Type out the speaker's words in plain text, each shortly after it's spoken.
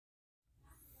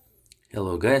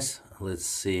Hello guys, let's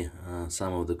see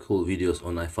some of the cool videos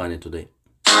on ifunny today.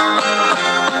 That's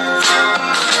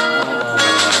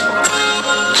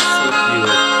so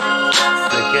cute.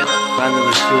 The cat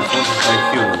finally feels wanted by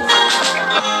humans.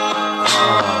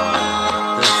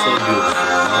 That's so beautiful.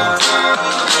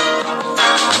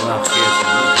 I love cats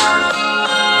and look at this.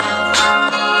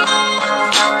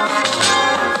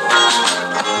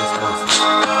 That's awesome.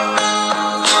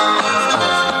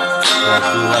 Guys,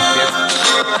 do you love cats?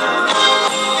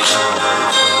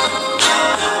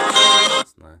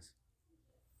 That's nice.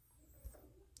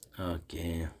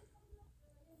 Okay.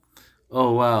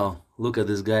 Oh wow, look at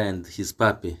this guy and his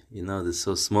puppy. You know, they're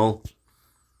so small.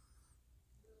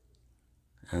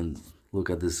 And look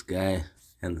at this guy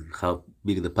and how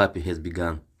big the puppy has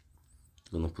begun.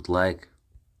 Gonna put like,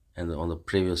 and on the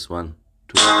previous one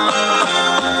too.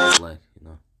 Like, you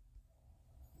know.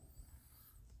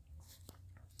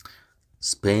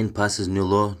 Spain passes new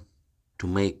law to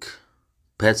make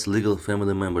pets legal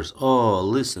family members. Oh,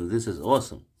 listen, this is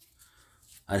awesome.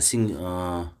 I think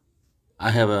I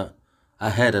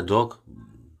had a dog,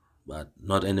 but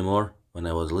not anymore, when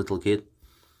I was a little kid,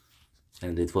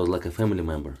 and it was like a family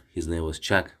member. His name was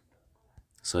Chuck,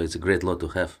 so it's a great law to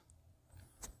have.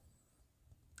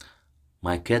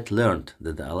 My cat learned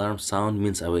that the alarm sound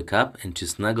means I wake up, and she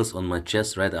snuggles on my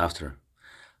chest right after.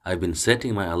 I've been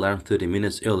setting my alarm 30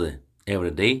 minutes early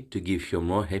every day to give her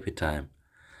more happy time.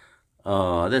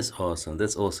 Oh, that's awesome.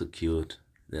 That's also cute.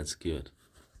 That's cute.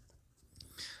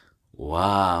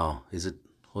 Wow.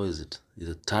 Who is it? It's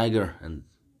a tiger, and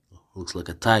looks like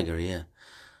a tiger, yeah.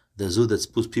 The zoo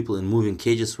that puts people in moving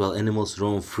cages while animals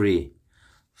roam free.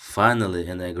 Finally,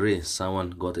 and I agree,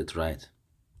 someone got it right.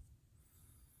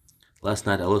 Last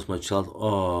night I lost my child.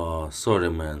 Oh, sorry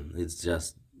man. It's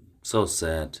just so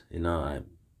sad. You know,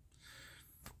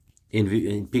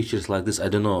 in pictures like this, I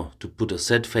don't know, to put a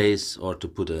sad face or to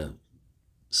put a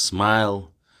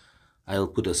smile. I'll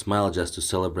put a smile just to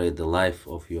celebrate the life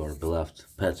of your beloved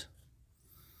pet.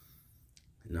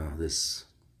 You know, this.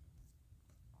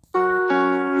 Oh,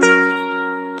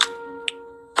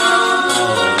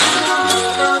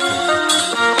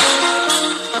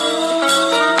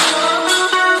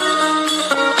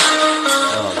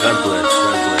 God bless,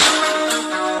 God bless.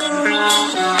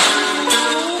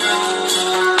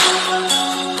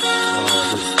 Oh,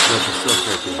 this dog is so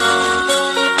happy.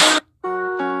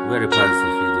 Very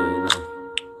positive video, you know.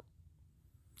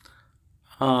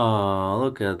 Oh,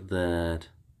 look at that.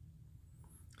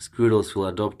 Squirrels will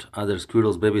adopt other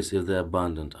squirrels' babies if they're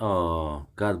abandoned. Oh,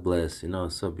 God bless, you know,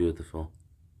 so beautiful.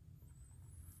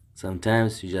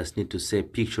 Sometimes you just need to see a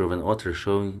picture of an otter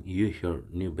showing you your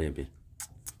new baby.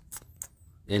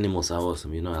 Animals are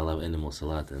awesome, you know, I love animals a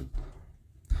lot. And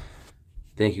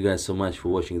thank you guys so much for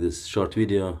watching this short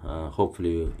video.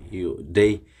 Hopefully your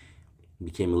day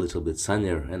became a little bit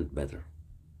sunnier and better.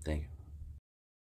 Thank you.